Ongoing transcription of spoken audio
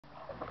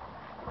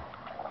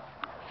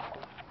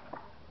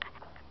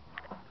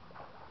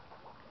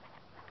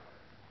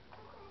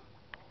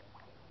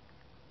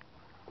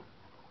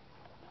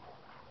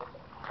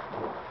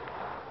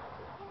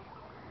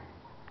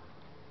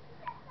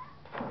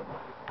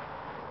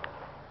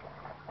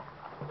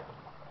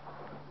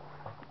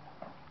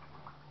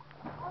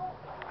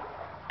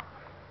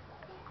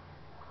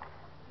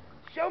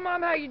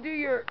Mom how you do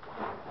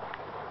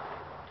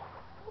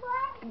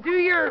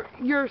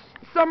your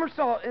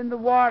somersault in the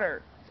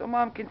water so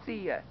Mom can see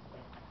you.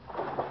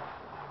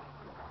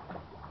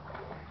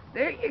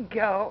 There you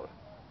go.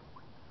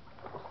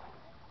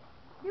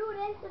 Do it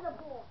into the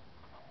pool.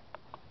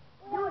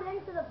 Do it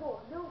into the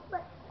pool. Do a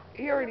flip.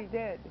 He already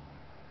did.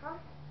 Huh?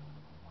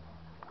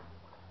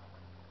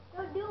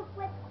 So do a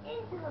flip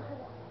into the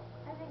pool.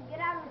 And then get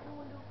out of the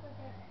pool and do a flip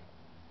in.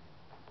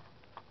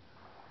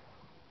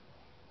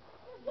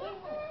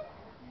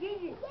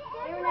 Gigi,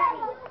 you're not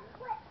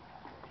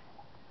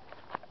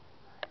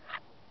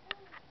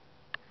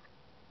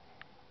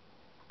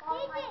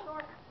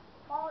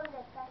follow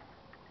this, guys.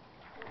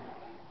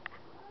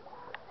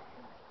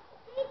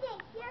 Gigi,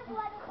 here's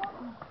what it is.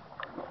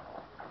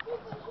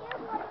 Gigi,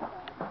 here's what it is.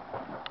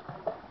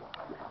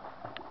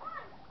 1,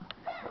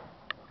 2,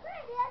 3.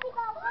 There we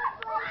go.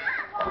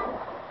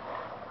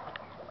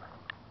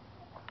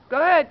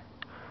 Go ahead.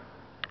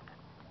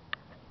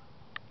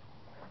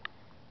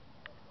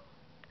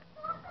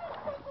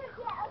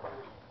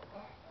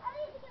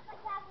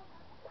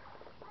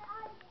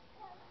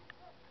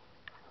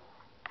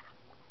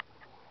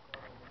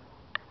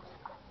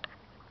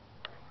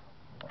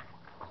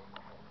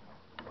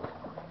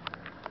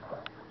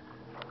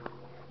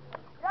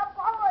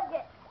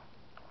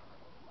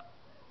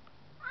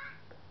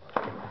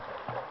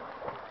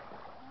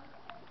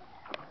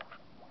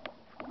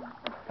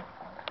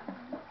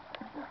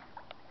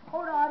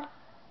 Hold on.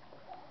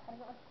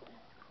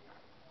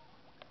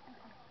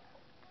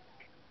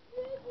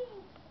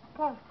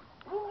 Come.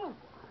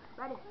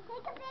 Ready.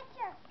 Take a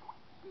picture.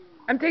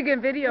 I'm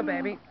taking video,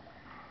 baby.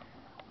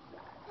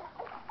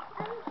 Take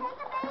a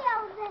video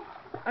of this.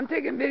 I'm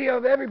taking video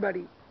of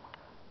everybody.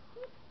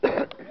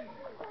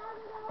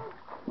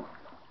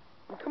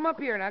 Come up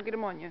here and I'll get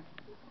them on you.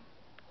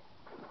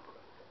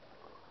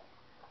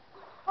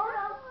 Hold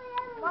on.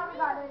 Water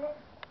got in it.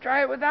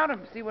 Try it without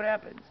him. See what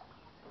happens.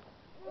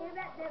 I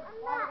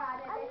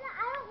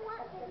don't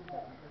want this.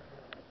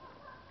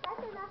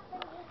 That's enough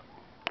video.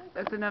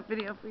 That's enough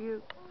video for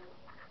you?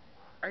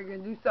 Are you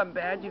going to do something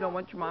bad you don't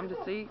want your mom to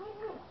see?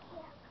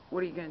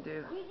 What are you going to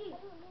do?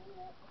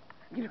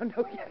 You don't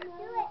know yet. Do it.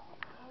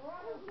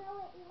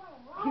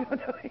 You don't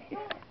know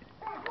yet.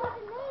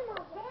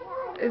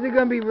 Is it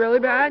going to be really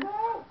bad?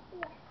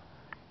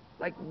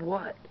 Like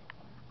what?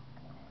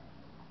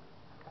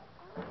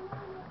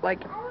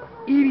 Like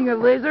eating a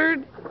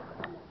lizard?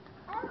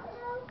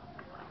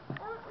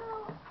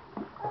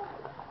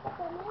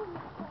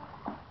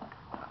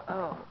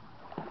 Oh.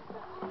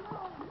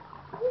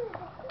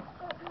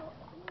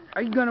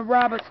 Are you gonna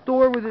rob a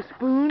store with a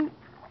spoon?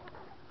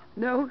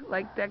 No?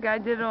 Like that guy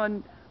did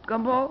on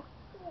Gumball?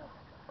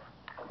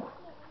 Do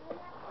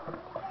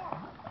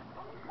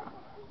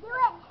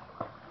it.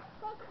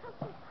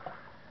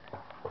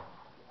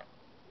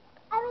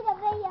 I made a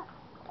video.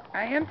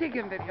 I am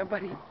taking video,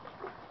 buddy.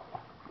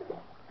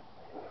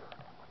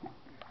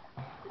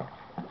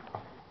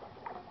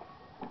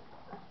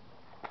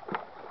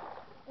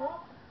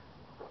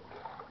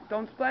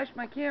 Don't splash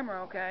my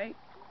camera, okay?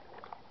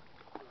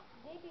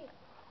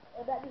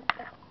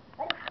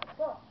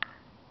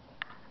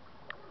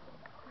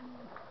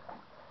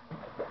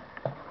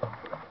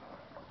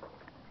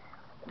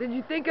 Did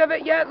you think of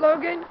it yet,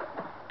 Logan?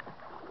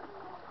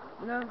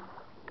 No?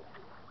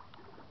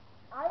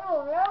 I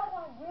don't know.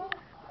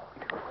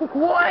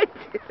 What?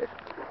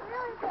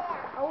 Really bad.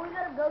 Are we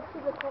gonna go to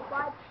the coal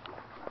mine?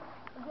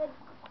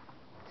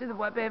 To the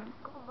what, babe?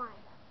 Coal mine.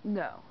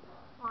 No.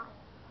 Why?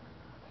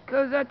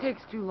 Because that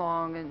takes too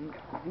long, and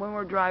when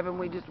we're driving,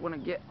 we just want to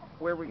get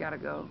where we gotta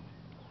go.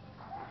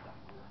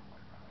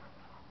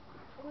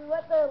 We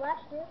went there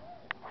last year.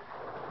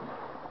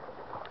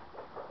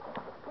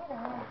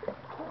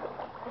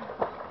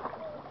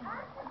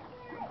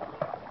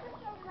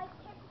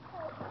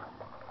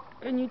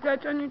 Can you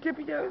touch on your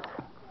tippy toes?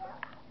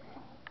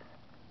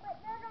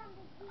 But not on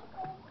the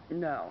people.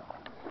 No.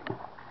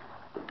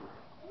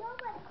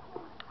 Nobody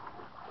can.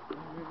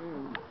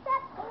 Mm-mm.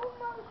 Except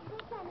almost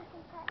this kind of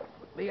touch.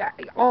 Yeah,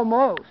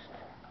 almost.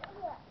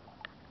 Yeah.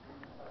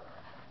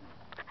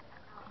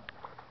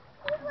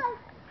 He's like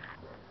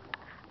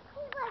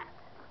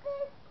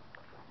this.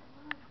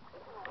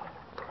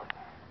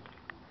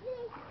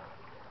 This.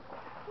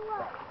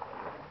 What?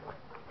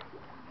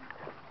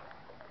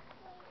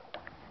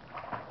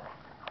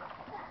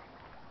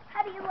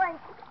 How do you like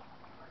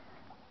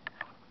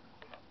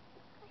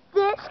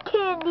this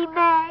candy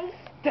man?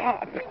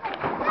 Stop.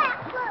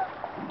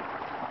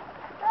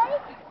 Ready?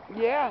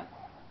 Yeah.